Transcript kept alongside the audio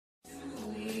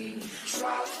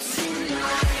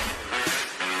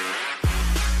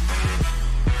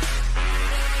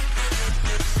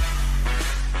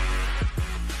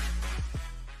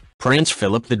Prince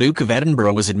Philip, the Duke of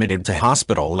Edinburgh, was admitted to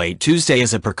hospital late Tuesday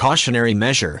as a precautionary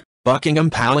measure,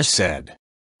 Buckingham Palace said.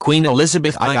 Queen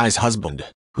Elizabeth II's husband,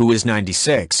 who is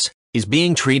 96, is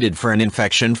being treated for an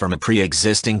infection from a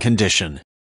pre-existing condition.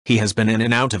 He has been in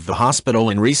and out of the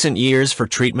hospital in recent years for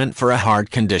treatment for a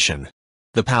heart condition.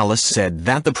 The palace said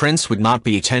that the prince would not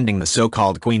be attending the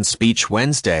so-called Queen's Speech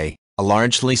Wednesday, a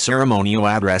largely ceremonial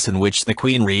address in which the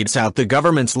Queen reads out the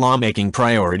government's lawmaking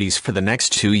priorities for the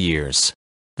next 2 years.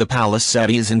 The palace said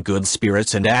he is in good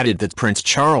spirits and added that Prince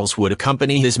Charles would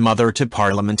accompany his mother to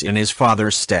Parliament in his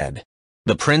father's stead.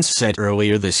 The prince said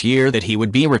earlier this year that he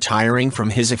would be retiring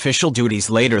from his official duties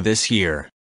later this year.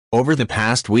 Over the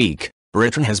past week,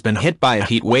 Britain has been hit by a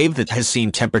heat wave that has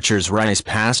seen temperatures rise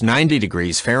past 90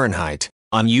 degrees Fahrenheit,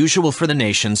 unusual for the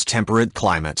nation's temperate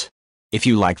climate. If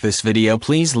you like this video,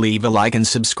 please leave a like and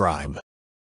subscribe.